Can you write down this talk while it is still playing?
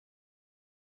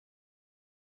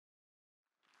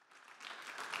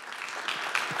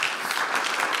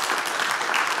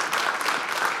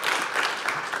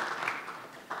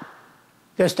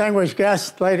Distinguished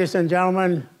guests, ladies and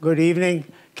gentlemen, good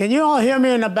evening. Can you all hear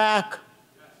me in the back?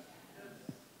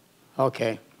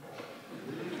 Okay.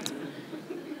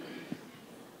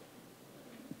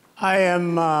 I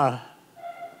am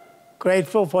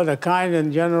grateful for the kind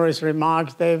and generous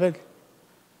remarks, David.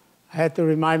 I had to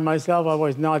remind myself I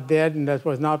was not dead, and that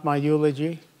was not my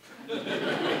eulogy.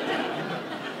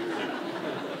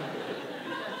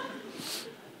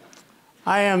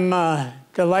 I am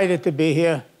delighted to be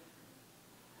here.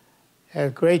 A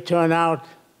great turnout.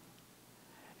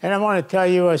 And I want to tell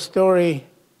you a story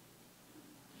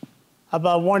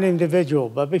about one individual.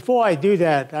 But before I do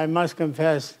that, I must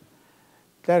confess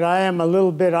that I am a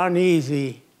little bit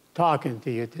uneasy talking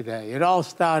to you today. It all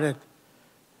started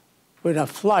with a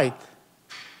flight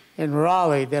in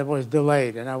Raleigh that was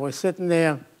delayed. And I was sitting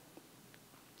there.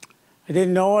 I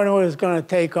didn't know when it was going to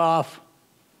take off.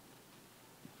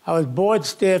 I was bored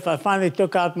stiff. I finally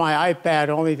took out my iPad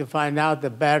only to find out the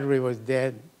battery was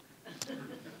dead.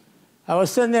 I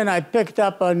was sitting there and I picked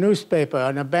up a newspaper,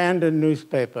 an abandoned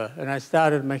newspaper, and I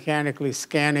started mechanically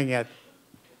scanning it.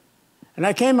 And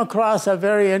I came across a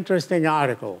very interesting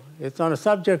article. It's on a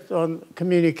subject on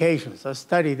communications, a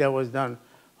study that was done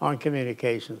on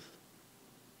communications.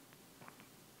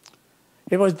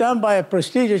 It was done by a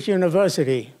prestigious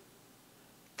university,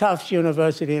 Tufts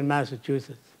University in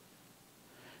Massachusetts.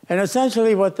 And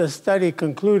essentially what the study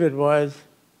concluded was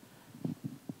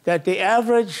that the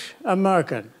average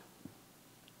American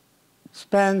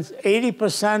spends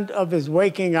 80% of his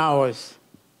waking hours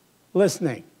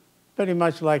listening, pretty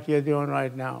much like you're doing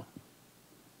right now.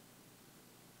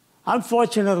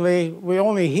 Unfortunately, we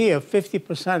only hear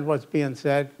 50% what's being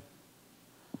said,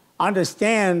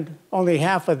 understand only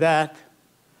half of that,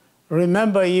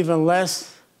 remember even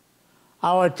less.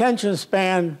 Our attention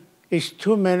span is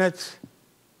 2 minutes.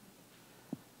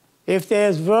 If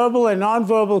there's verbal and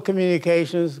nonverbal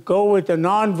communications, go with the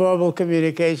nonverbal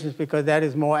communications because that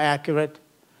is more accurate.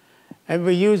 And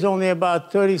we use only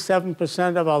about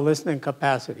 37% of our listening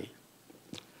capacity.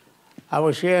 I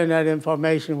was sharing that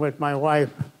information with my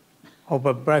wife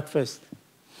over breakfast.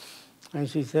 And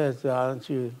she says, aren't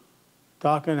you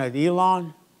talking at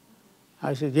Elon?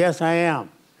 I said, yes, I am.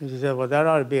 And she said, well, that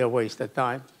ought to be a waste of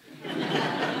time.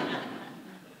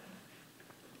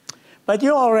 But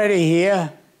you're already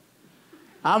here.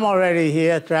 I'm already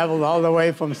here, traveled all the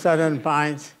way from Southern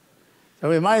Pines. So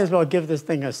we might as well give this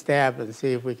thing a stab and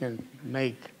see if we can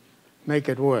make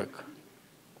it work.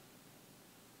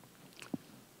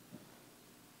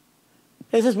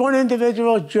 This is one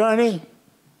individual's journey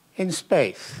in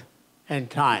space and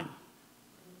time.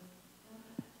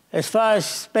 As far as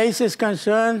space is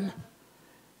concerned,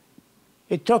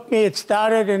 it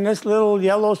started in this little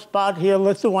yellow spot here,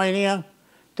 Lithuania,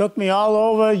 took me all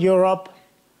over Europe.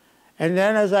 And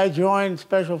then as I joined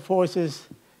Special Forces,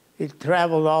 it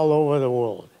traveled all over the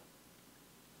world.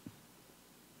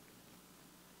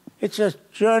 It's a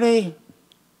journey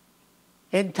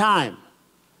in time.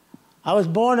 I was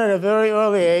born at a very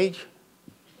early age.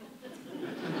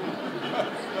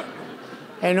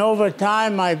 And over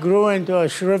time, I grew into a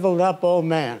shriveled up old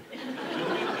man.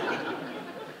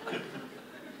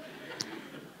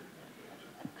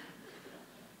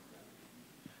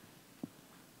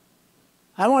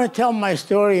 I want to tell my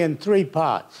story in 3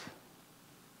 parts.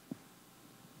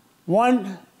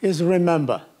 One is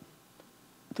remember.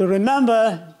 To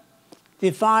remember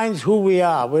defines who we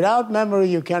are. Without memory,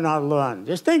 you cannot learn.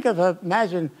 Just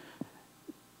imagine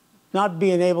not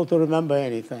being able to remember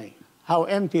anything, how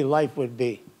empty life would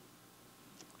be.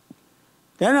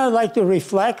 Then I'd like to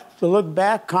reflect, to look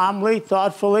back calmly,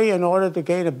 thoughtfully, in order to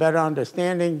gain a better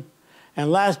understanding.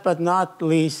 And last but not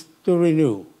least, to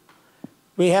renew.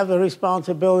 We have the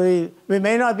responsibility. We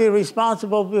may not be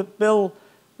responsible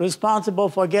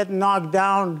for getting knocked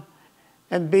down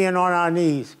and being on our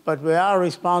knees, but we are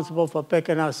responsible for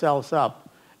picking ourselves up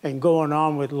and going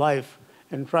on with life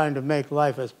and trying to make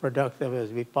life as productive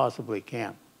as we possibly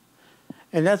can.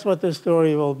 And that's what this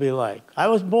story will be like. I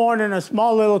was born in a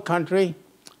small little country,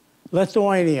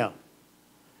 Lithuania.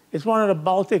 It's one of the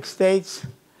Baltic states.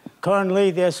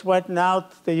 Currently, they're sweating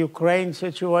out the Ukraine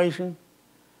situation,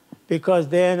 because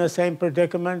they're in the same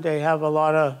predicament. They have a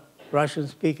lot of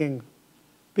Russian-speaking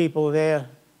people there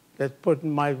that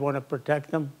Putin might want to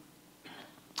protect them.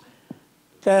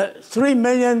 The 3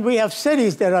 million, we have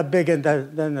cities that are bigger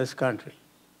than this country.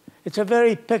 It's a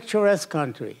very picturesque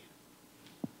country.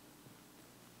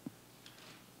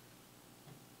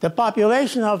 The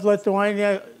population of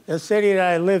Lithuania, the city that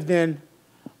I lived in,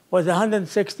 was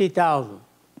 160,000.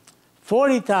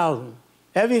 40,000.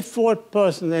 Every 4th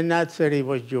person in that city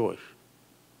was Jewish.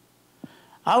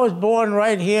 I was born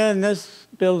right here in this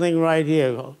building right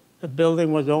here. The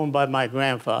building was owned by my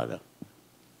grandfather.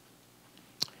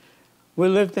 We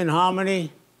lived in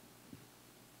harmony.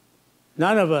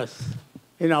 None of us,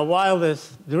 in our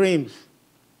wildest dreams,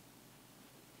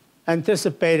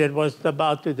 anticipated was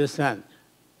about to descend.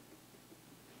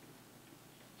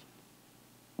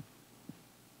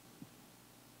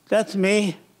 That's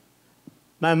me,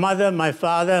 my mother, my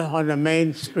father on the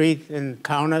main street in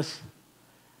Kaunas.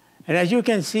 And as you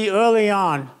can see early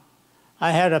on,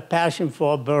 I had a passion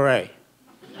for a beret.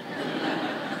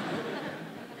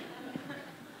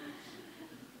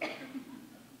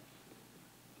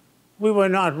 We were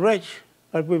not rich,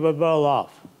 but we were well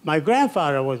off. My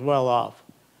grandfather was well off.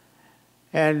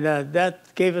 And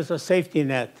that gave us a safety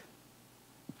net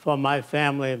for my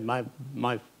family,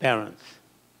 my parents.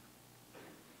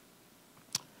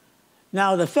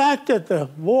 Now, the fact that the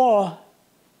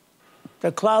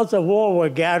clouds of war were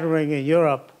gathering in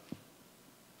Europe,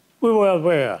 we were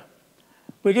aware.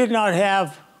 We did not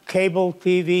have cable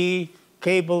TV,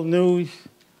 cable news,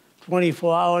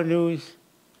 24-hour news,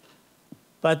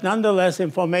 but nonetheless,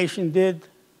 information did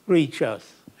reach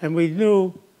us. And we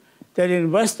knew that in the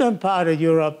western part of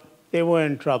Europe, they were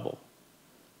in trouble.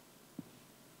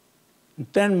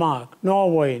 Denmark,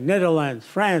 Norway, Netherlands,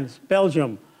 France,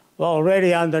 Belgium were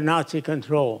already under Nazi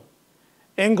control.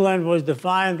 England was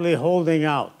defiantly holding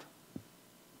out.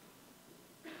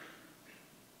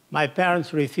 My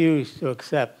parents refused to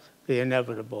accept the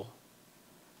inevitable.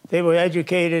 They were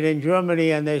educated in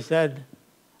Germany, and they said,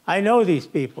 I know these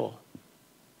people.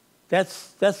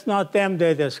 That's not them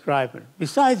they're describing.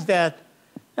 Besides that,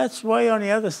 that's way on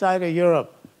the other side of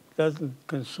Europe. It doesn't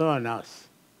concern us.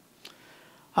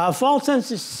 Our false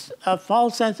sense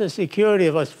of security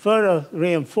was further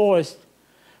reinforced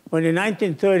when in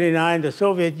 1939 the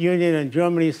Soviet Union and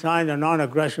Germany signed a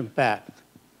non-aggression pact.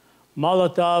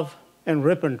 Molotov and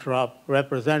Ribbentrop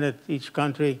represented each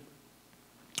country.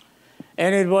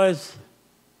 And it was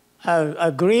an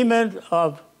agreement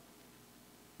of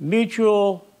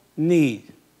mutual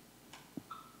need.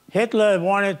 Hitler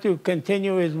wanted to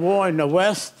continue his war in the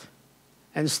West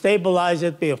and stabilize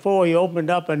it before he opened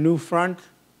up a new front.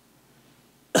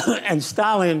 And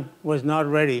Stalin was not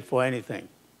ready for anything.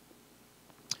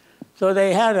 So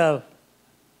they had an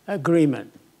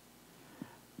agreement.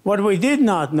 What we did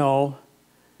not know,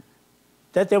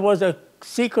 that there was a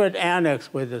secret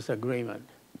annex with this agreement.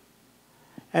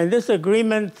 And this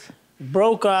agreement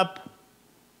broke up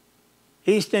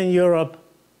Eastern Europe,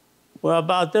 where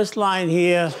about this line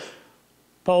here,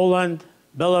 Poland,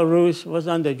 Belarus was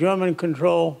under German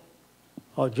control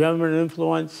or German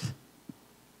influence.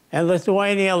 And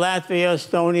Lithuania, Latvia,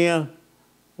 Estonia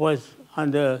was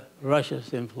under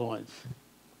Russia's influence.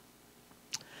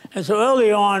 And so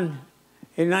early on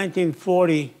in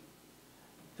 1940,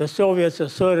 the Soviets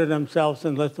asserted themselves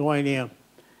in Lithuania,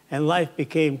 and life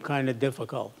became kind of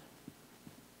difficult.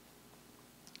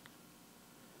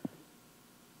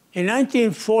 In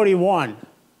 1941,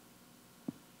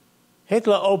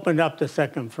 Hitler opened up the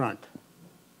Second Front.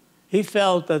 He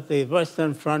felt that the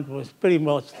Western Front was pretty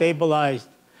much stabilized.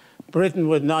 Britain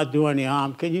would not do any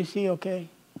harm. Can you see okay?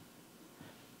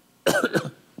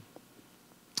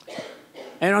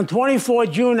 And on 24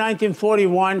 June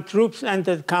 1941, troops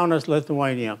entered Kaunas,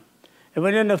 Lithuania. And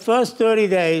within the first 30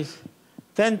 days,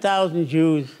 10,000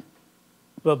 Jews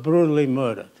were brutally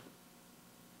murdered.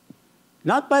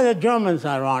 Not by the Germans,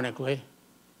 ironically,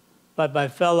 but by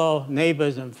fellow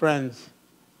neighbors and friends,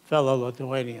 fellow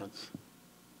Lithuanians.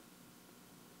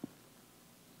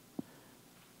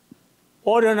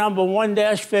 Order number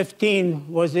 1-15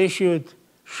 was issued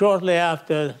shortly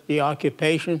after the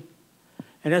occupation,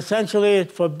 and essentially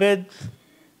it forbids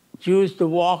Jews to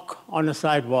walk on the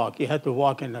sidewalk. You had to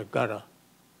walk in the gutter.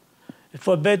 It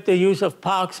forbid the use of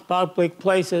parks, public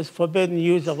places, forbidden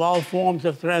use of all forms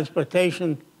of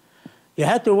transportation. You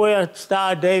had to wear a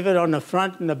Star of David on the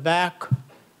front and the back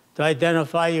to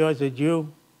identify you as a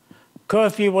Jew.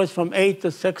 Curfew was from 8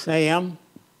 to 6 a.m.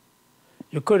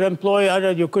 You could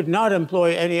not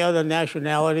employ any other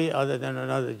nationality other than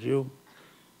another Jew.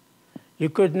 You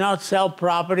could not sell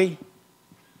property.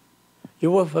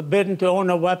 You were forbidden to own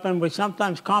a weapon, which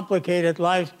sometimes complicated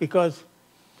life because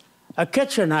a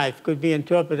kitchen knife could be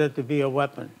interpreted to be a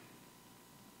weapon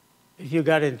if you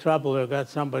got in trouble or got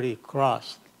somebody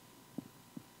crossed.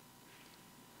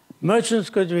 Merchants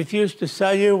could refuse to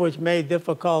sell you, which made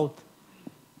difficulties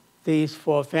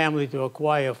for a family to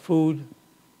acquire food.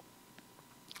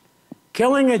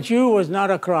 Killing a Jew was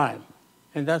not a crime,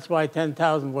 and that's why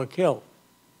 10,000 were killed.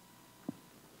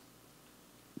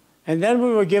 And then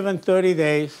we were given 30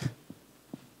 days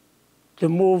to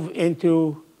move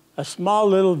into a small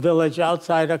little village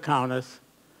outside of Kaunas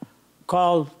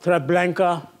called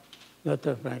Treblinka, not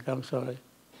Treblinka, I'm sorry,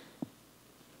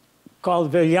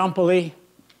 called Vilyampoli.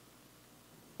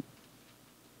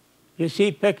 You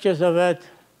see pictures of it.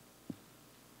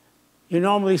 You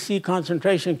normally see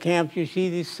concentration camps. You see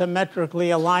these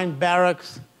symmetrically aligned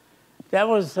barracks. That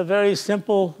was a very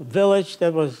simple village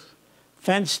that was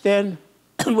fenced in.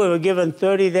 We were given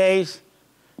 30 days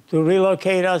to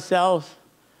relocate ourselves.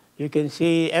 You can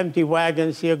see empty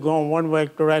wagons here going one way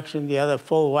direction, the other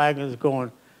full wagons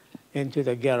going into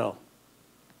the ghetto.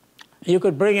 You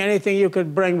could bring anything you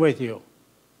could bring with you,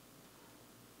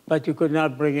 but you could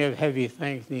not bring in heavy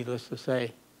things, needless to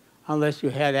say, unless you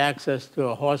had access to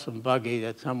a horse and buggy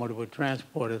that someone would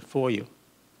transport it for you.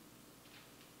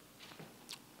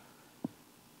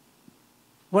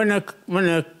 When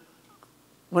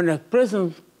the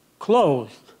prison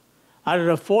closed, out of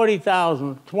the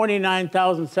 40,000,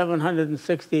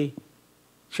 29,760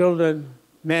 children,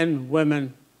 men,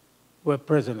 women were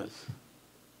prisoners.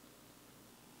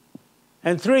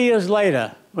 And 3 years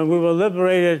later, when we were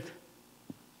liberated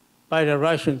by the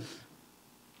Russians,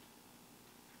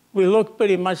 we looked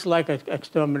pretty much like an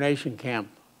extermination camp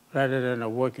rather than a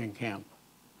working camp.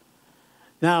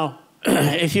 Now,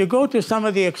 if you go to some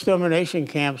of the extermination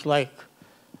camps like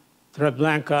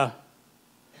Treblinka,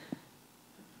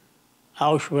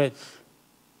 Auschwitz,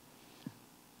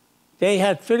 they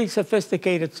had pretty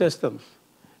sophisticated systems.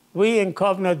 We in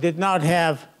Kovno did not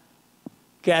have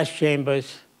gas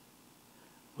chambers.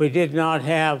 We did not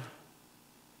have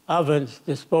ovens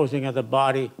disposing of the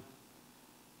body.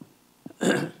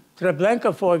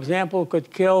 Treblinka, for example,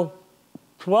 could kill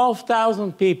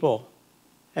 12,000 people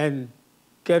and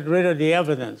get rid of the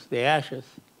evidence, the ashes,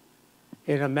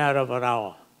 in a matter of an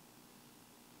hour.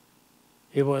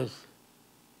 It was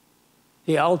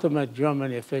the ultimate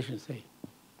German efficiency.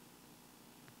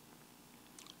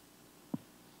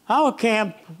 Our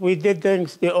camp, we did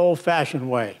things the old-fashioned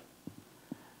way.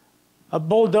 A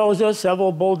bulldozer,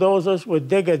 several bulldozers would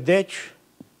dig a ditch.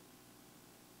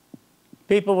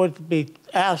 People would be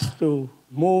asked to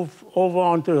move over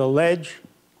onto the ledge.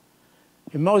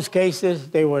 In most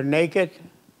cases, they were naked.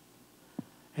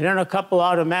 And then a couple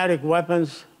automatic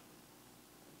weapons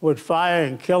would fire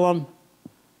and kill them.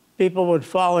 People would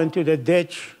fall into the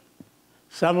ditch,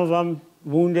 some of them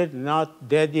wounded, not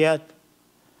dead yet.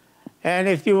 And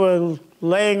if you were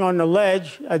laying on the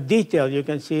ledge, a detail, you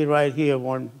can see right here,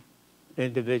 one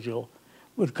individual,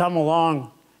 would come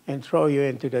along and throw you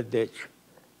into the ditch.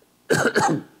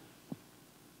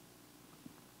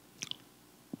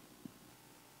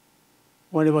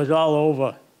 When it was all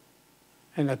over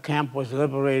and the camp was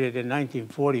liberated in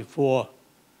 1944,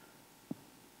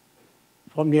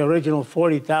 from the original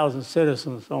 40,000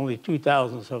 citizens, only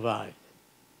 2,000 survived.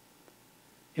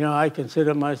 You know, I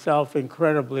consider myself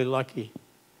incredibly lucky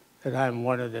that I'm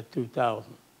one of the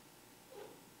 2,000.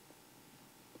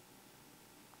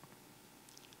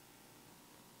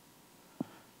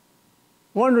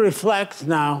 One reflects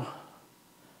now,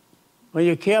 when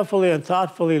you carefully and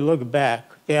thoughtfully look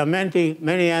back, there are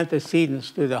many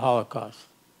antecedents to the Holocaust.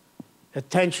 The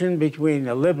tension between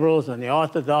the liberals and the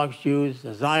Orthodox Jews,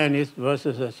 the Zionists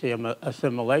versus the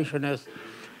assimilationists,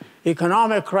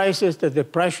 economic crisis, the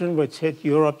Depression, which hit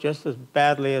Europe just as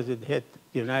badly as it hit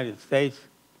the United States,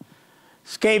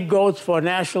 scapegoats for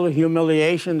national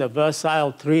humiliation, the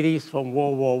Versailles treaties from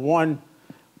World War I,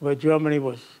 where Germany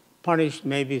was punished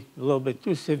maybe a little bit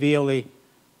too severely,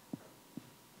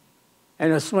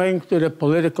 and a swing to the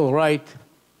political right,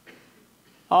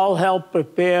 all helped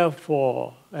prepare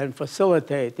for and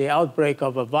facilitate the outbreak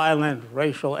of a violent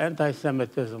racial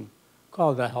anti-Semitism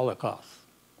called the Holocaust.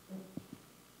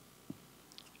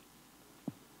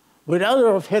 With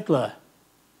Adolf Hitler,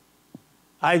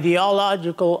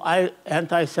 ideological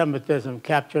anti-Semitism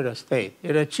captured a state.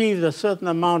 It achieved a certain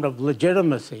amount of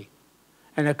legitimacy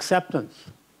and acceptance.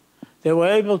 They were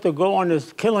able to go on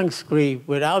this killing spree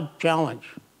without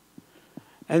challenge.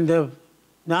 And the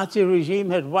Nazi regime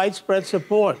had widespread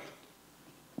support,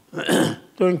 to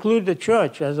include the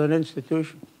church as an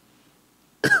institution.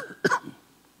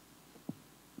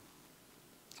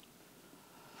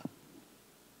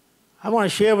 I want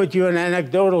to share with you an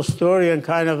anecdotal story and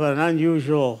kind of an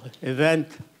unusual event.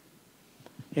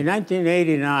 In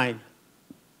 1989,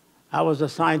 I was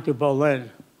assigned to Berlin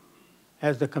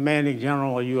as the commanding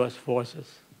general of U.S.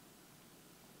 forces.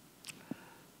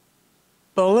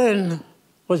 Berlin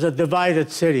was a divided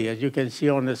city, as you can see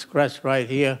on this crest right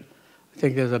here. I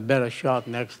think there's a better shot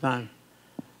next time.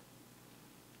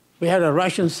 We had a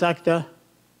Russian sector,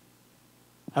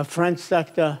 a French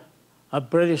sector, a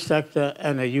British sector,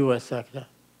 and a U.S. sector.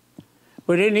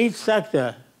 Within each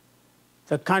sector,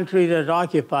 the country that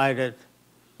occupied it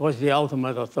was the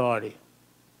ultimate authority.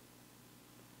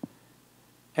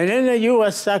 And in the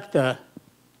US sector,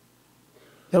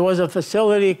 there was a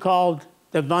facility called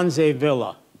the Wannsee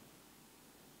Villa.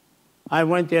 I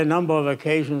went there a number of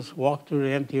occasions, walked through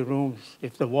the empty rooms,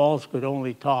 if the walls could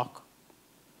only talk.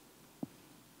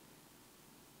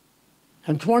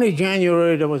 On 20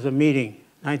 January, there was a meeting,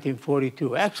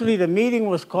 1942. Actually, the meeting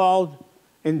was called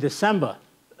in December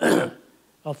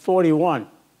of 41.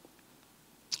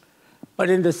 But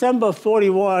in December of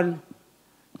 41,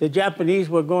 the Japanese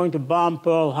were going to bomb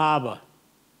Pearl Harbor,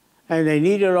 and they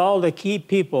needed all the key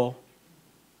people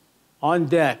on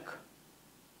deck.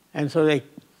 And so they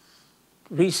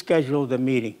rescheduled the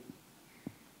meeting.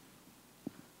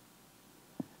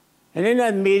 And in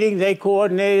that meeting, they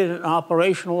coordinated and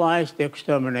operationalized the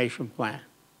extermination plan.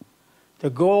 The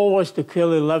goal was to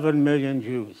kill 11 million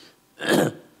Jews.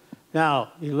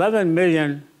 Now, 11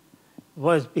 million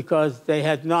was because they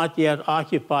had not yet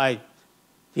occupied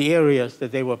the areas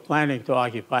that they were planning to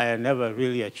occupy and never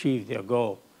really achieved their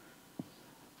goal.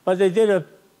 But they did a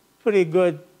pretty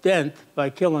good dent by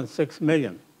killing 6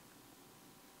 million.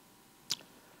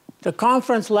 The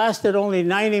conference lasted only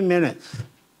 90 minutes.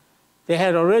 They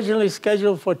had originally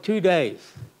scheduled for 2 days.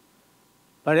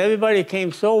 But everybody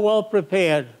came so well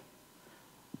prepared,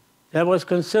 there was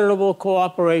considerable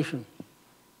cooperation.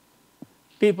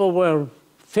 People were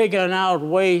figuring out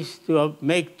ways to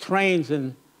make trains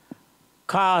and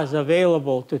cars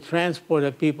available to transport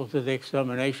the people to the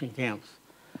extermination camps.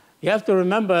 You have to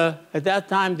remember, at that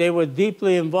time, they were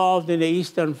deeply involved in the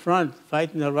Eastern Front,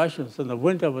 fighting the Russians, and the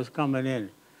winter was coming in.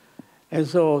 And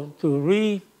so to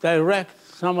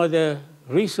redirect some of the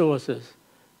resources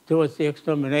towards the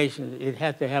extermination, it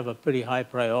had to have a pretty high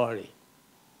priority.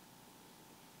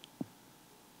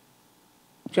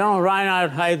 General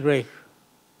Reinhard Heydrich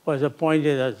was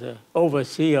appointed as the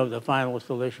overseer of the final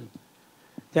solution.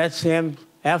 That's him.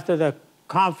 After the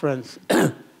conference,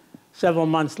 several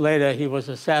months later, he was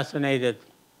assassinated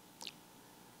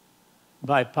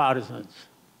by partisans.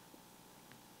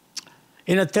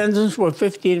 In attendance were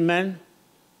 15 men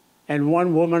and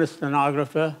 1 woman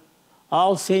stenographer,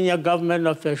 all senior government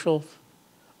officials.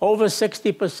 Over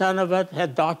 60% of it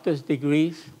had doctor's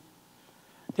degrees.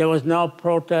 There was no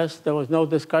protest, there was no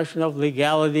discussion of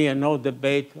legality, and no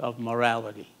debate of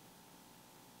morality.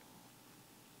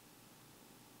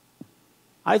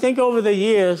 I think over the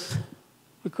years,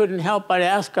 we couldn't help but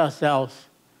ask ourselves,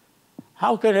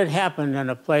 how can it happen in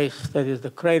a place that is the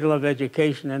cradle of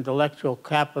education, intellectual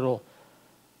capital,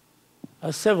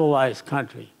 a civilized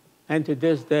country? And to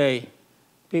this day,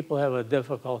 people have a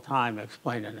difficult time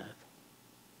explaining it.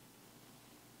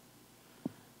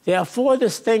 There are 4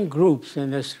 distinct groups in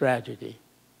this tragedy: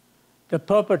 the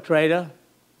perpetrator,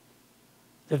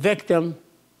 the victim,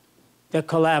 the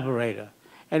collaborator.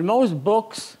 And most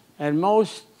books and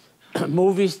most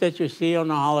movies that you see on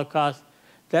the Holocaust,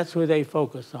 that's who they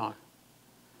focus on.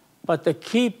 But the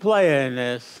key player in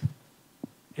this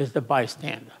is the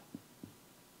bystander.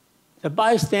 The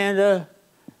bystander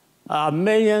are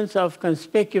millions of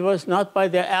conspicuous, not by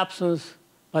their absence,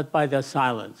 but by their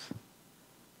silence.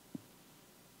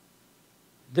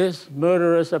 This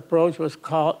murderous approach was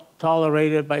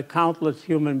tolerated by countless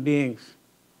human beings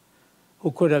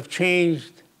who could have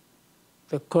changed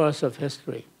the course of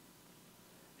history.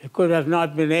 It could have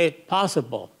not been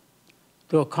possible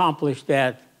to accomplish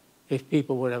that if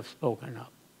people would have spoken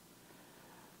up.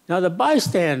 Now, the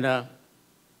bystander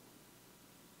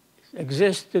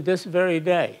exists to this very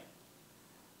day.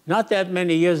 Not that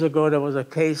many years ago, there was a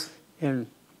case in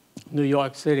New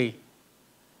York City.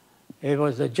 It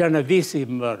was the Genovese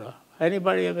murder.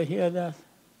 Anybody ever hear that?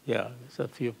 Yeah, there's a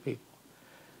few people.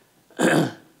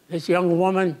 This young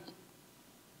woman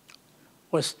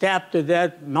was stabbed to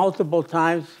death multiple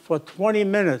times. For 20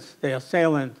 minutes, the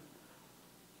assailant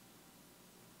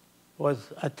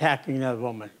was attacking that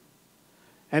woman.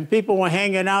 And people were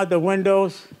hanging out the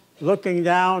windows, looking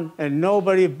down, and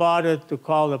nobody bothered to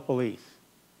call the police.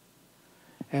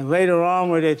 And later on,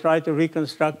 when they tried to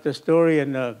reconstruct the story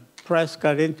and the press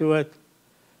got into it,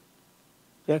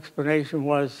 the explanation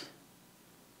was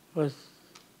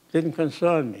didn't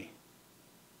concern me.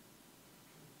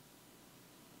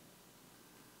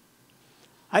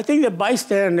 I think the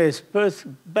bystander is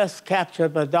best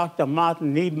captured by Dr.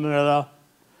 Martin Niemöller,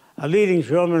 a leading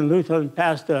German Lutheran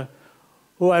pastor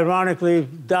who ironically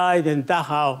died in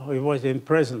Dachau. He was in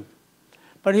prison.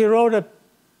 But he wrote a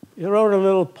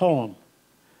little poem.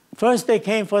 First they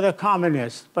came for the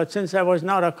communists, but since I was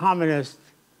not a communist,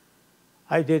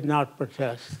 I did not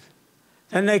protest.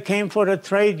 Then they came for the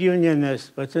trade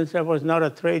unionists, but since I was not a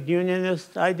trade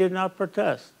unionist, I did not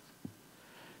protest.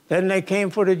 Then they came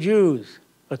for the Jews,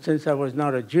 but since I was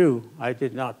not a Jew, I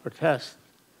did not protest.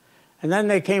 And then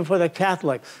they came for the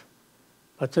Catholics,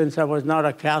 but since I was not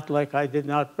a Catholic, I did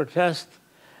not protest.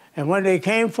 And when they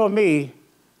came for me,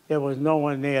 there was no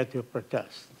one there to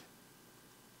protest.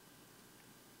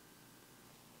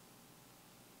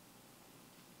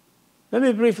 Let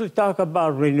me briefly talk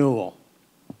about renewal.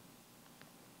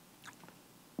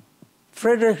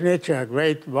 Friedrich Nietzsche, a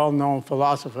great, well-known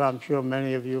philosopher, I'm sure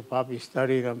many of you probably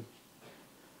studied him,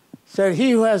 said, "He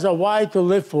who has a why to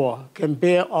live for can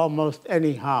bear almost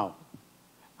any how."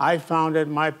 I found it,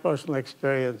 my personal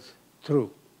experience,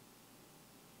 true.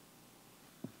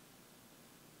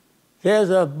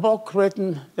 There's a book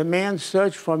written, The Man's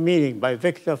Search for Meaning, by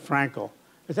Viktor Frankl.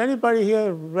 Has anybody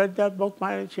here read that book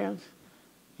by any chance?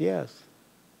 Yes.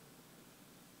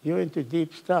 You're into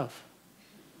deep stuff.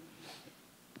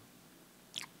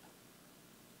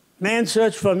 Man's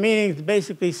Search for Meaning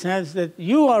basically says that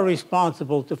you are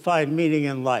responsible to find meaning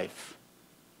in life.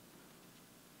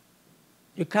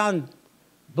 You can't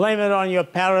blame it on your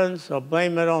parents or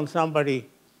blame it on somebody.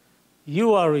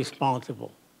 You are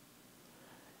responsible.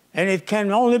 And it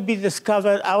can only be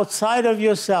discovered outside of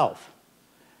yourself.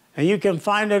 And you can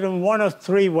find it in one of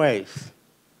three ways.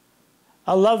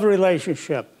 A love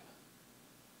relationship.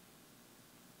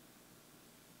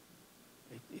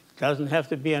 It doesn't have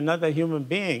to be another human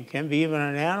being. It can be even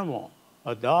an animal,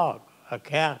 a dog, a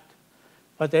cat.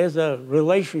 But there's a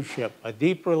relationship, a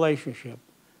deep relationship.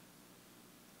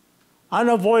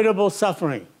 Unavoidable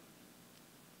suffering.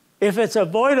 If it's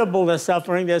avoidable, the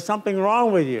suffering, there's something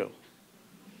wrong with you.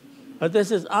 But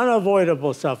this is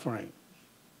unavoidable suffering.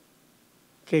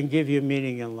 Can give you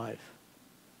meaning in life.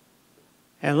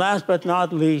 And last but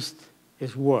not least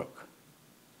is work.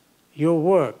 Your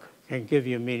work can give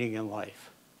you meaning in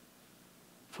life.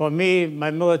 For me,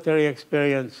 my military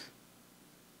experience,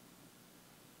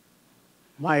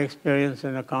 my experience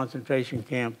in a concentration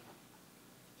camp,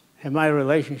 and my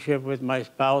relationship with my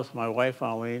spouse, my wife,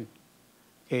 Eileen,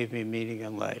 gave me meaning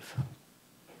in life.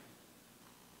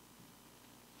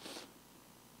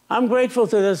 I'm grateful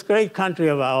to this great country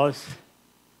of ours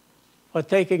for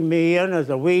taking me in as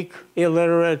a weak,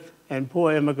 illiterate, and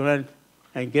poor immigrant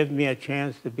and giving me a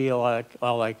chance to be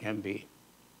all I can be.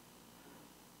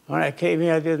 When I came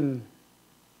here,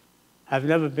 I've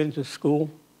never been to school,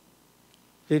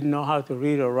 didn't know how to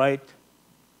read or write,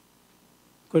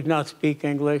 could not speak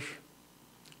English,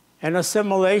 and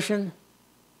assimilation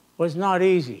was not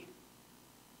easy,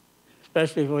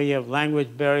 especially when you have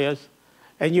language barriers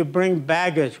and you bring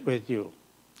baggage with you.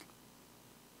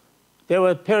 There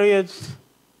were periods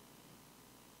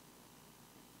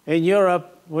in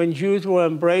Europe when Jews were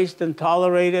embraced and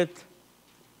tolerated,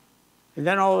 and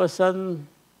then all of a sudden,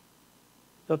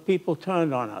 the people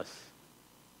turned on us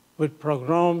with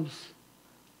pogroms,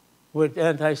 with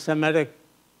anti-Semitic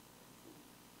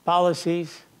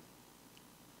policies.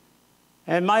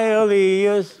 In my early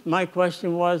years, my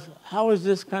question was, how is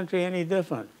this country any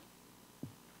different?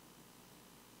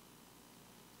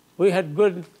 We had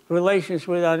good relations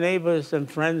with our neighbors and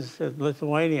friends in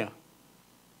Lithuania,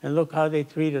 and look how they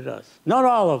treated us. Not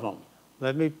all of them.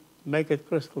 Let me make it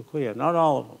crystal clear. Not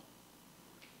all of them.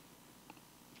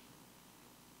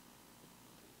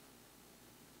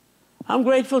 I'm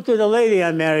grateful to the lady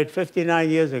I married 59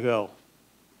 years ago.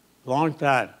 Long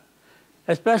time.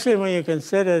 Especially when you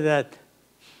consider that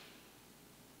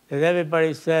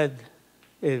everybody said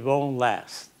it won't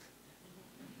last.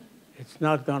 It's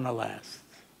not going to last.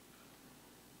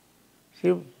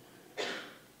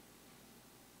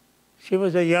 She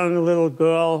was a young little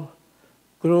girl,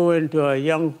 grew into a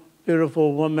young,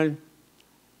 beautiful woman,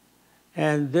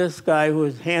 and this guy, who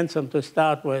was handsome to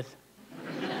start with,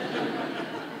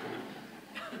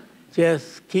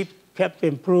 just kept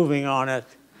improving on it.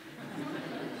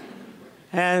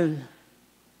 And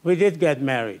we did get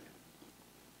married.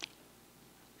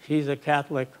 She's a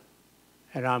Catholic,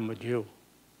 and I'm a Jew.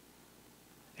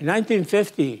 In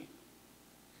 1950,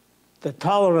 the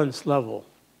tolerance level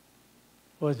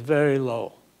was very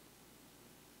low.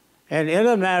 And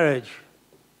intermarriage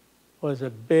was a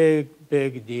big,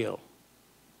 big deal.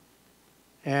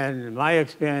 And my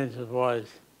experience was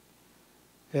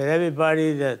that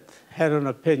everybody that had an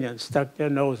opinion stuck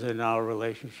their nose in our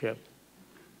relationship.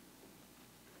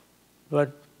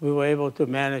 But we were able to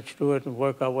manage through it and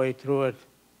work our way through it.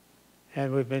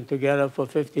 And we've been together for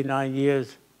 59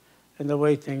 years. And the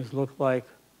way things look like,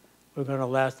 we're going to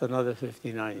last another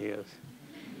 59 years.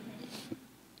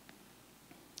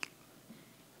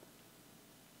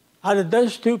 Out of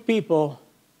those two people,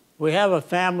 we have a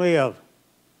family of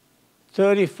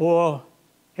 34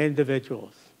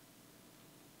 individuals.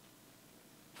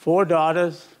 4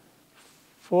 daughters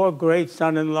four great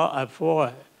son-in-law,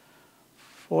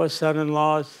 four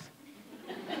son-in-laws.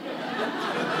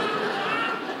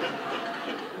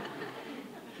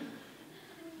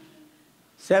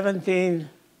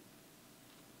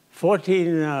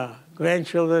 14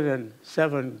 grandchildren and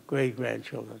 7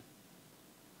 great-grandchildren.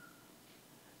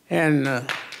 And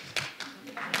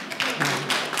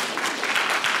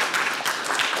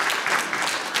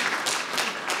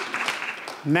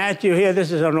Matthew here,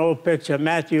 this is an old picture.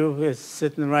 Matthew is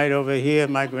sitting right over here,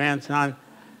 my grandson.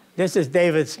 This is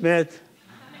David Smith.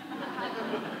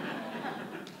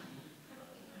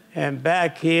 And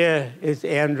back here is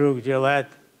Andrew Gillette,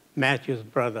 Matthew's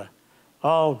brother,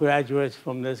 all graduates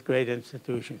from this great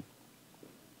institution.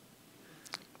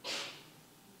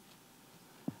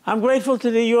 I'm grateful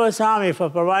to the U.S. Army for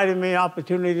providing me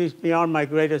opportunities beyond my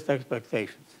greatest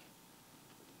expectations.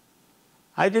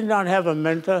 I did not have a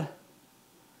mentor,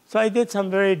 so I did some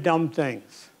very dumb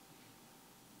things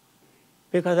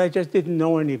because I just didn't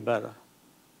know any better.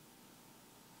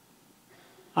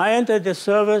 I entered the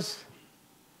service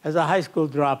as a high school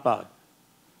dropout.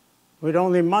 With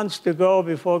only months to go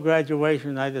before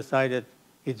graduation, I decided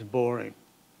it's boring.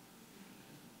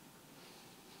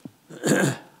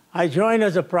 I joined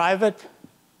as a private.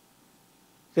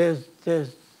 There's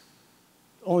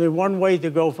only one way to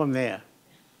go from there.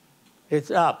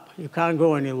 It's up. You can't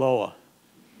go any lower.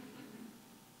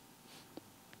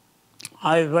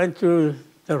 I went through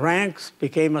the ranks,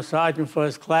 became a sergeant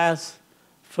first class,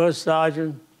 first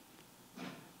sergeant.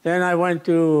 Then I went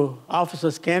to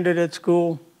officers candidate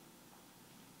school,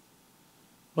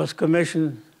 was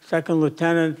commissioned second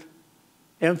lieutenant,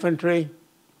 infantry.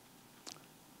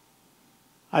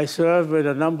 I served with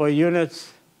a number of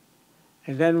units,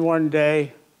 and then one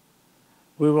day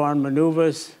we were on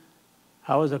maneuvers.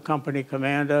 I was a company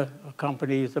commander. A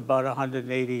company is about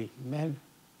 180 men.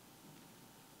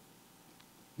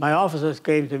 My officers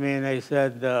came to me and they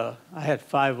said, I had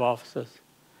 5 officers.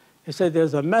 They said,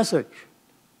 there's a message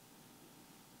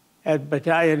at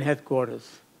battalion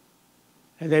headquarters.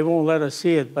 And they won't let us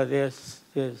see it, but there's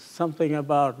something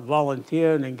about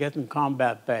volunteering and getting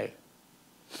combat pay.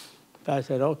 I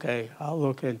said, okay, I'll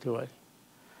look into it.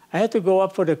 I had to go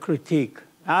up for the critique.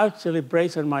 I actually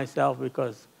bracing myself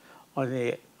because on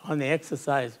the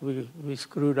exercise, we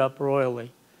screwed up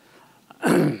royally.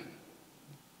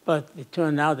 But it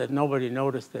turned out that nobody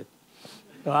noticed it.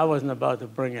 So I wasn't about to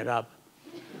bring it up.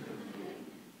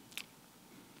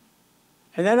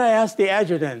 And then I asked the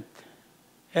adjutant,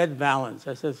 Ed Valance,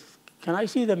 I said, can I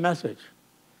see the message?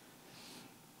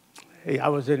 I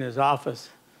was in his office.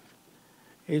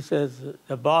 He says,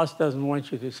 the boss doesn't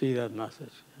want you to see that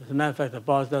message. As a matter of fact, the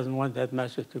boss doesn't want that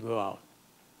message to go out.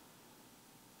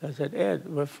 I said, Ed,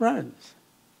 we're friends.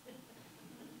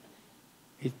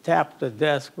 He tapped the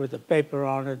desk with the paper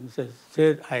on it and says,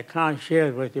 Sid, I can't share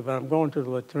it with you, but I'm going to the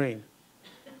latrine.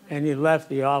 And he left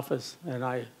the office, and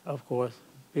I, of course,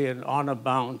 being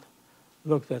honor-bound,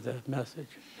 looked at that message.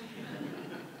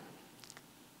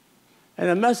 And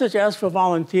the message asked for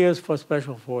volunteers for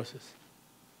Special Forces.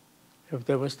 If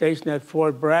they were stationed at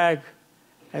Fort Bragg,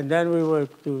 and then we were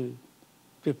to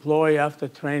deploy after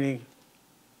training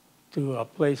to a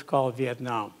place called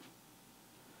Vietnam.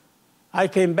 I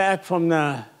came back from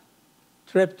the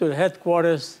trip to the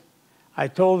headquarters. I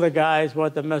told the guys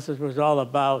what the message was all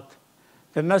about.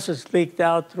 The message leaked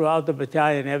out throughout the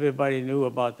battalion. Everybody knew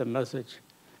about the message.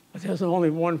 But there was only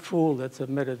one fool that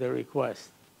submitted the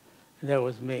request, and that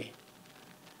was me.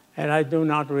 And I do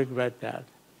not regret that.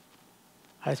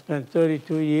 I spent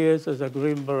 32 years as a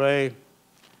Green Beret,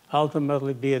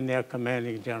 ultimately being their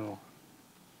commanding general.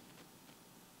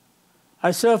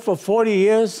 I served for 40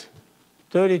 years,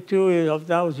 32 of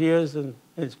those years in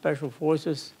Special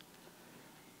Forces.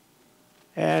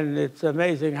 And it's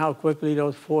amazing how quickly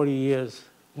those 40 years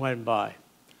went by.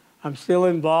 I'm still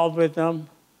involved with them.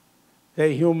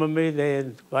 They humor me. They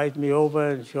invite me over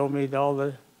and show me all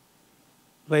the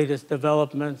latest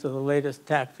developments and the latest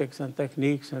tactics and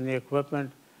techniques and the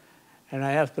equipment. And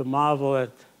I have to marvel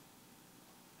at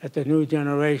the new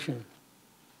generation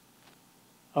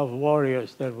of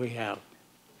warriors that we have.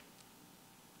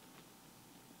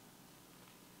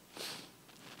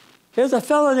 There's a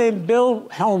fellow named Bill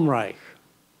Helmreich.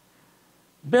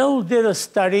 Bill did a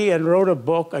study and wrote a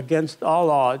book, Against All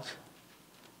Odds,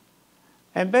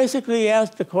 and basically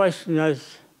asked the question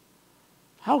as,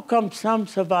 how come some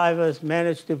survivors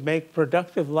manage to make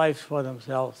productive lives for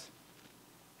themselves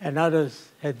and others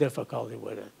had difficulty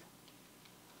with it?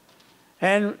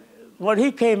 And what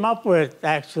he came up with,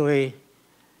 actually,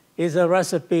 is a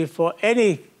recipe for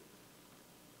any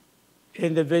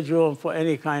individual for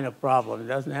any kind of problem. It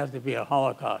doesn't have to be a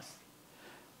Holocaust.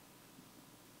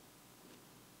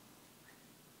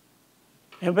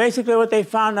 And basically what they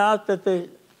found out that the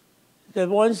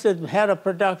ones that had a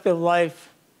productive life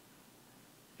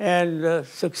and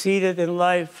succeeded in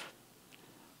life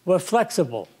were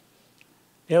flexible.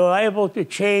 They were able to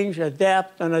change,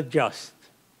 adapt, and adjust.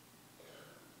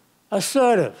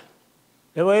 Assertive.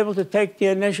 They were able to take the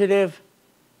initiative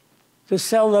to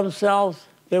sell themselves.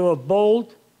 They were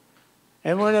bold.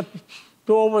 And when a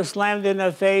door was slammed in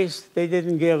their face, they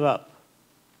didn't give up.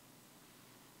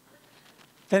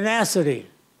 Tenacity.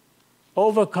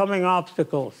 Overcoming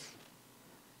obstacles.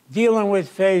 Dealing with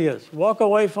failures. Walk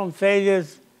away from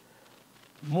failures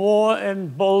more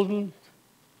emboldened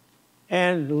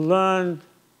and learned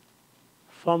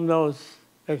from those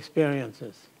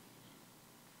experiences.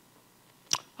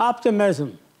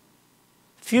 Optimism,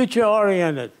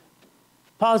 future-oriented,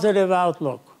 positive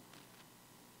outlook.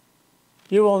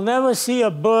 You will never see a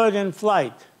bird in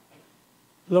flight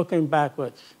looking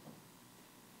backwards.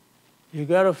 You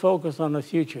got to focus on the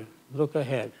future, look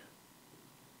ahead.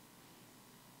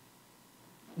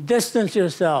 Distance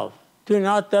yourself. Do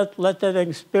not let that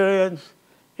experience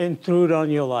intrude on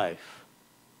your life.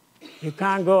 You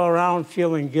can't go around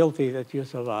feeling guilty that you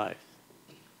survived.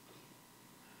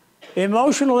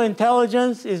 Emotional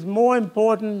intelligence is more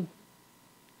important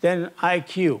than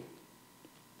IQ.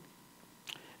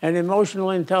 And emotional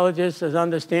intelligence is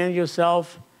understand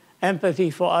yourself,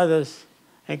 empathy for others,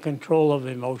 and control of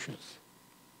emotions.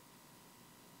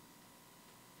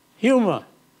 Humor.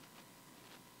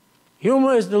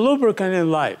 Humor is the lubricant in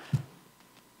life.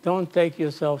 Don't take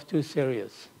yourself too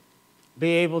serious.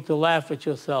 Be able to laugh at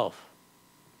yourself.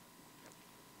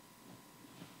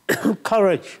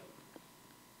 Courage.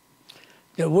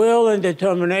 The will and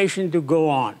determination to go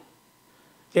on.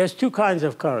 There's two kinds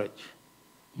of courage.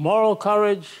 Moral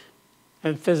courage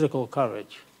and physical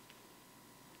courage.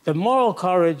 The moral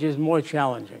courage is more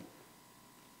challenging.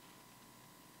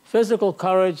 Physical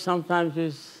courage sometimes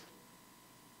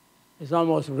is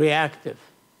almost reactive.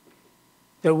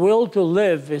 The will to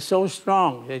live is so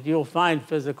strong that you'll find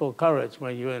physical courage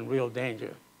when you're in real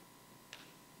danger.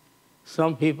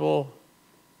 Some people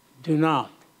do not.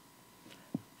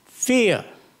 Fear.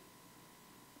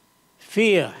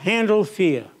 Fear. Handle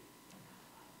fear.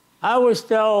 I always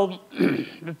tell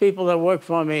the people that work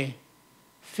for me,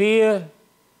 fear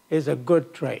is a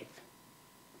good trait.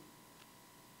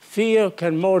 Fear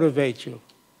can motivate you,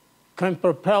 can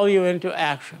propel you into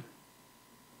action.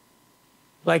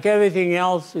 Like everything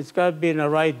else, it's got to be in the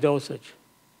right dosage.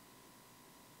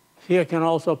 Fear can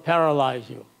also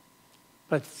paralyze you,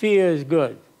 but fear is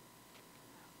good.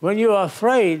 When you're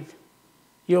afraid,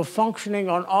 you're functioning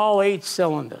on all 8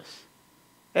 cylinders.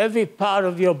 Every part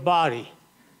of your body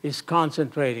is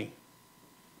concentrating.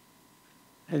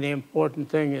 And the important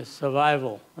thing is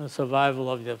survival, the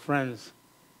survival of your friends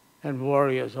and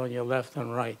warriors on your left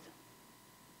and right.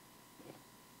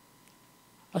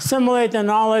 Assimilate the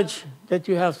knowledge that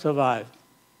you have survived.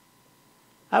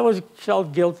 I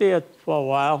felt guilty for a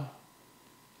while,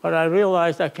 but I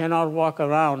realized I cannot walk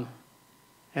around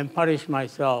and punish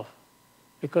myself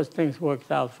because things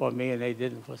worked out for me and they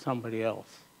didn't for somebody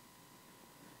else.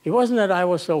 It wasn't that I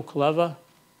was so clever.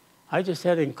 I just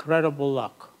had incredible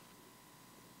luck.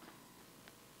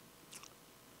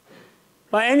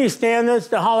 By any standards,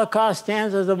 the Holocaust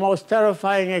stands as the most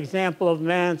terrifying example of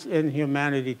man's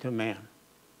inhumanity to man.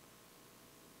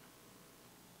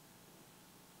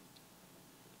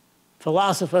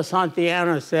 Philosopher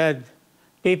Santayana said,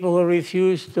 people who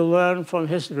refuse to learn from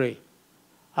history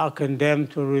are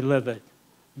condemned to relive it.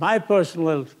 My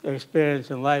personal experience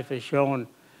in life has shown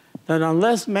that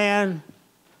unless a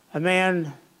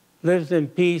man lives in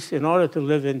peace, in order to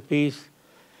live in peace,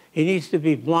 he needs to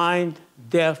be blind,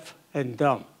 deaf, and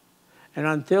dumb. And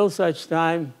until such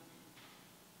time,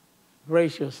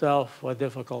 brace yourself for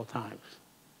difficult times.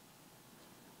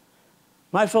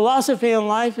 My philosophy in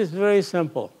life is very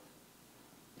simple.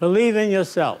 Believe in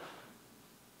yourself.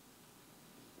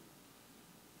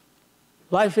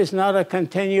 Life is not a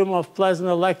continuum of pleasant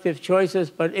elective choices,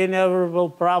 but inevitable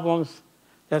problems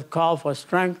that call for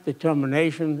strength,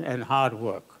 determination, and hard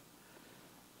work.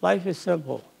 Life is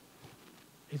simple.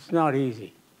 It's not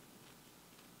easy.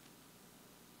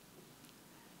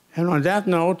 And on that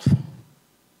note,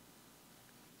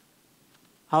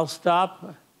 I'll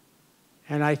stop,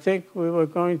 and I think we were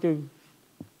going to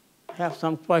have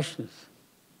some questions.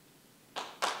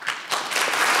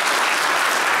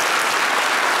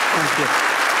 Thank you.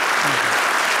 Thank you.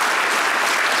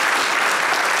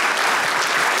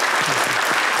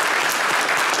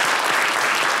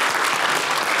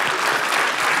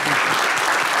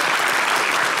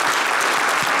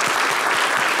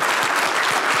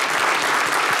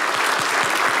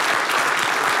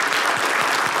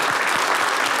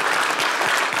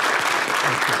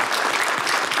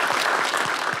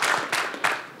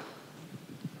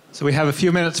 So we have a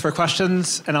few minutes for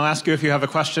questions, and I'll ask you if you have a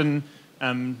question.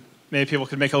 Maybe people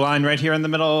could make a line right here in the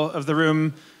middle of the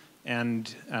room,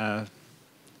 and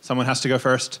someone has to go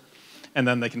first, and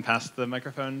then they can pass the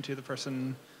microphone to the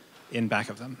person in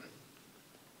back of them.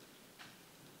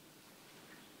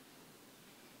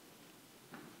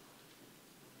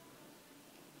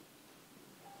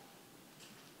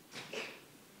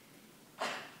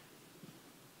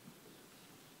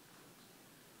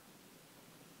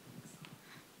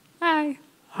 Hi.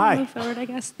 Hi. I'll move forward, I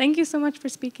guess. Thank you so much for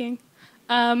speaking.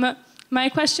 My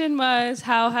question was,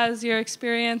 how has your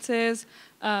experiences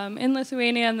in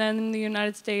Lithuania and then in the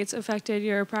United States affected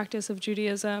your practice of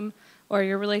Judaism or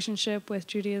your relationship with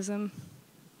Judaism?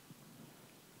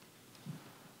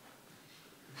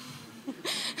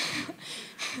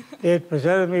 It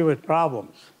presented me with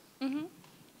problems. Mm-hmm.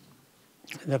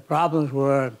 The problems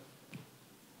were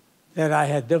that I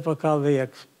had difficulty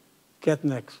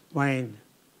getting explained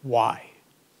why.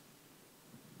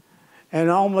 And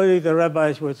normally the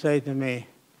rabbis would say to me,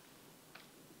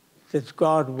 it's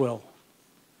God's will.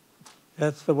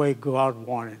 That's the way God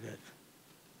wanted it.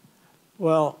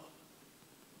 Well,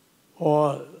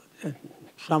 or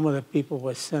some of the people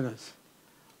were sinners,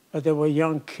 but they were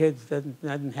young kids that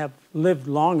hadn't have lived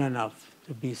long enough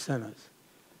to be sinners.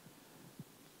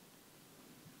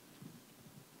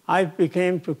 I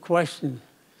began to question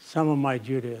some of my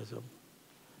Judaism,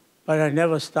 but I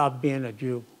never stopped being a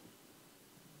Jew.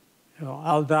 You know,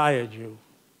 I'll die a Jew,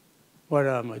 whether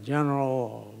I'm a general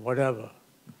or whatever.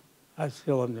 I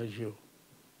still am a Jew.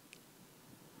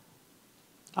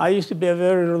 I used to be a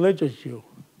very religious Jew.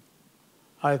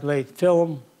 I played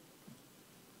film.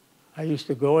 I used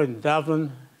to go in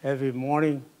Dublin every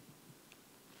morning.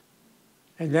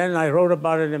 And then I wrote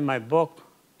about it in my book.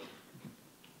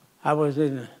 I was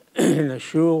in a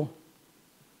shul,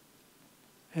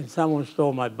 and someone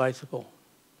stole my bicycle.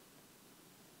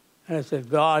 And I said,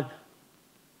 God,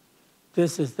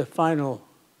 this is the final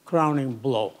crowning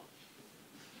blow.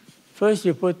 First,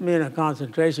 you put me in a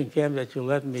concentration camp that you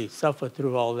let me suffer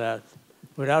through all that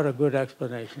without a good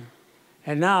explanation.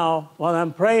 And now, while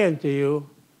I'm praying to you,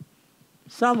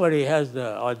 somebody has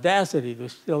the audacity to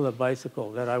steal the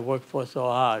bicycle that I worked for so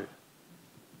hard.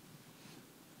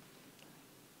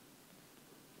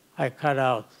 I cut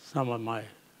out some of my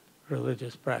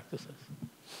religious practices.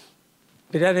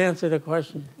 Did that answer the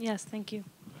question? Yes, thank you.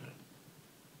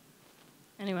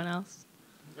 Anyone else?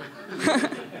 Of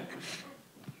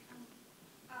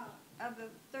the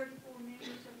 34 members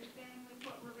of your family,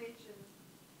 what religions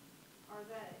are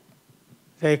they?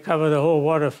 They cover the whole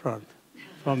waterfront,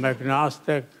 from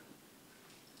agnostic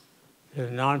to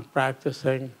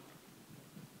non-practicing.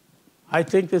 I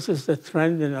think this is the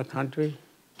trend in the country.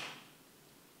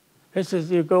 This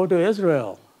is, you go to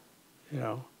Israel, you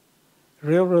know,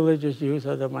 real religious Jews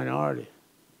are the minority.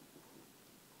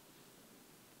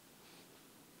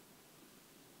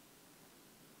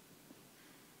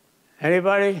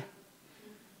 Anybody?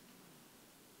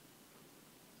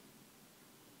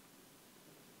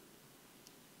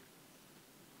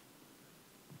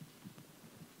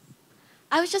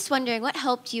 I was just wondering, what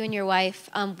helped you and your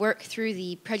wife work through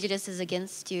the prejudices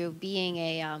against you being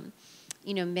a,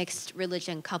 mixed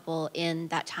religion couple in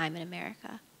that time in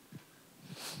America?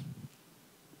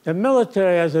 The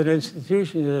military as an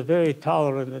institution is a very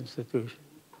tolerant institution.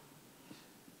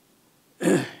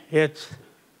 It's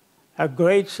a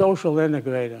great social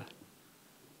integrator.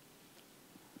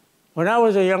 When I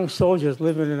was a young soldier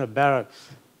living in a barracks,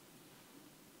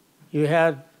 you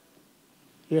had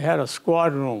a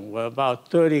squad room where about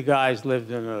 30 guys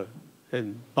lived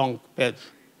in bunk beds.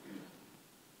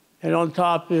 And on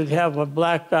top, you'd have a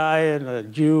black guy and a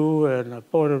Jew and a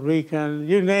Puerto Rican,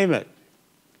 you name it.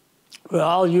 We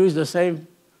all used the same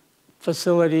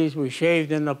facilities. We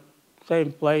shaved in the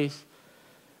same place.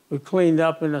 We cleaned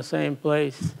up in the same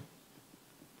place.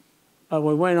 But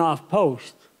when we went off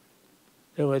post,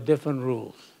 there were different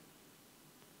rules.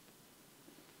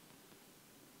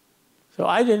 So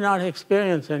I did not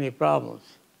experience any problems.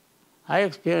 I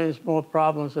experienced more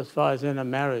problems as far as in a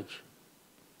marriage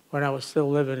when I was still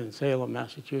living in Salem,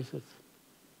 Massachusetts.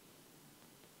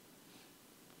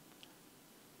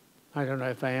 I don't know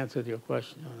if I answered your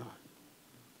question or not.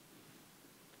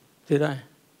 Did I?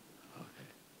 Okay.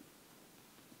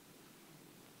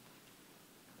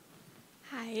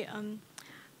 Hi.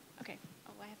 Okay.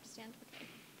 Oh, I have to stand? Okay.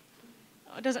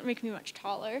 Oh, it doesn't make me much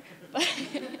taller, but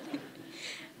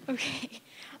okay.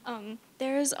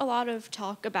 There's a lot of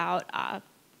talk about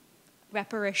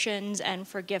reparations and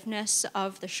forgiveness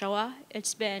of the Shoah.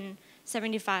 It's been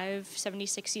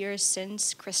 76 years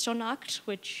since Kristallnacht,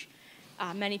 which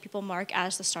many people mark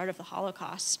as the start of the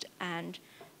Holocaust. And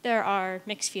there are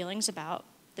mixed feelings about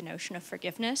the notion of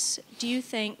forgiveness. Do you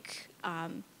think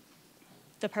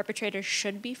the perpetrator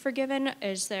should be forgiven?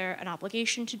 Is there an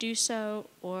obligation to do so,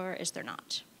 or is there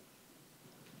not?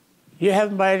 You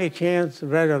haven't by any chance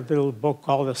read a little book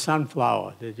called The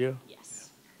Sunflower, did you?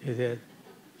 Yes. You did.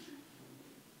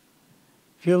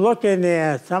 If you look in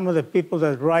there, some of the people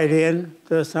that write in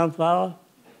to The Sunflower,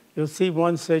 you'll see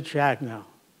one Sid Shachnow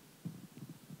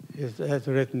has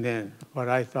written in what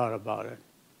I thought about it.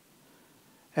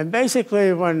 And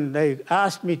basically, when they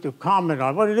asked me to comment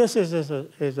on what this is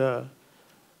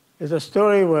a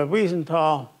story where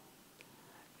Wiesenthal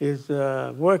is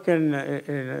working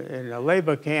in a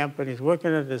labor camp, and he's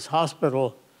working at this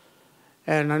hospital,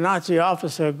 and a Nazi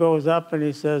officer goes up and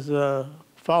he says,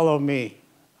 follow me.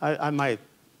 I might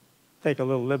take a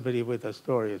little liberty with the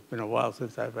story. It's been a while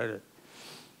since I've read it.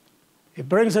 He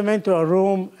brings him into a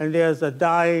room, and there's a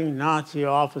dying Nazi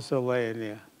officer laying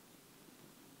there.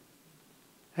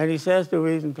 And he says to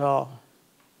Wiesenthal,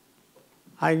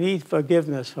 I need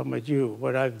forgiveness from a Jew.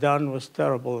 What I've done was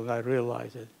terrible, and I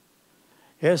realize it.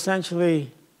 He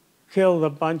essentially killed a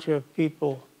bunch of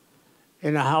people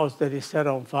in a house that he set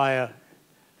on fire,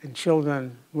 and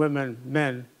children, women,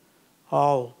 men,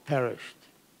 all perished.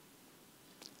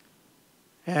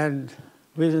 And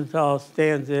Wiesenthal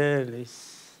stands there, and he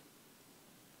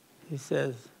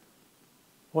says,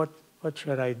 what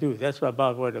should I do? That's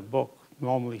about where the book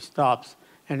normally stops,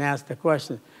 and asks the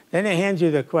question. Then he hands you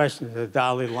the questions, the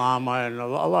Dalai Lama and a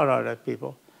lot of other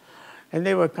people. And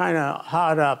they were kind of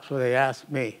hard up, so they asked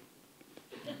me.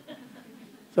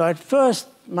 So at first,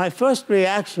 my first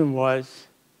reaction was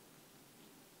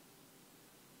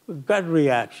a gut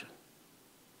reaction.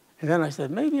 And then I said,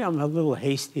 maybe I'm a little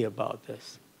hasty about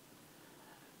this.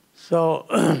 So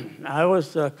I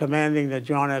was commanding the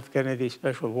John F. Kennedy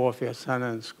Special Warfare Center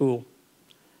in school.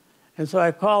 And so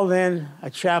I called in a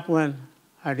chaplain,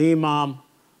 an imam,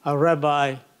 a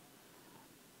rabbi,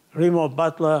 Remo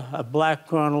Butler, a black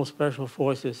colonel, Special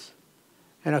Forces,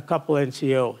 and a couple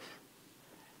NCOs.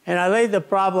 And I laid the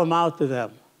problem out to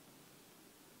them.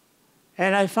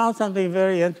 And I found something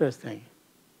very interesting.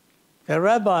 The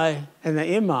rabbi and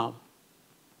the imam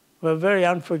were very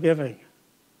unforgiving.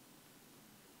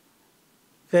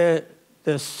 The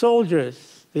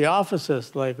soldiers, the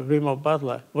officers like Remo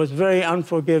Butler, was very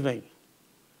unforgiving.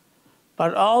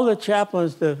 But all the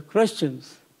chaplains, the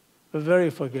Christians, were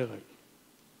very forgiving.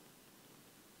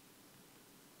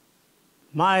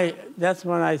 That's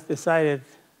when I decided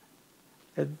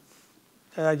that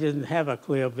I didn't have a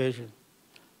clear vision.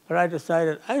 But I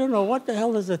decided, I don't know, what the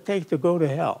hell does it take to go to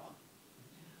hell?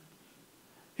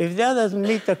 If that doesn't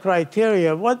meet the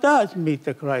criteria, what does meet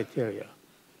the criteria?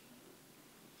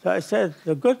 So I said,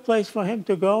 the good place for him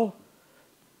to go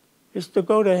is to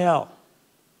go to hell.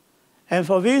 And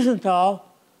for Wiesenthal,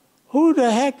 who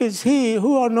the heck is he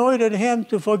who anointed him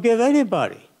to forgive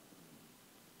anybody?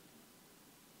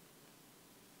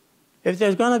 If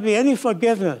there's going to be any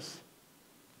forgiveness,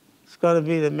 it's going to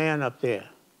be the man up there.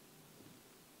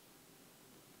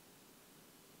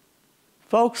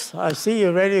 Folks, I see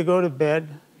you're ready to go to bed.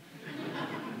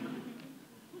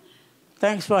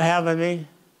 Thanks for having me.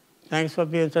 Thanks for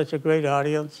being such a great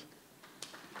audience.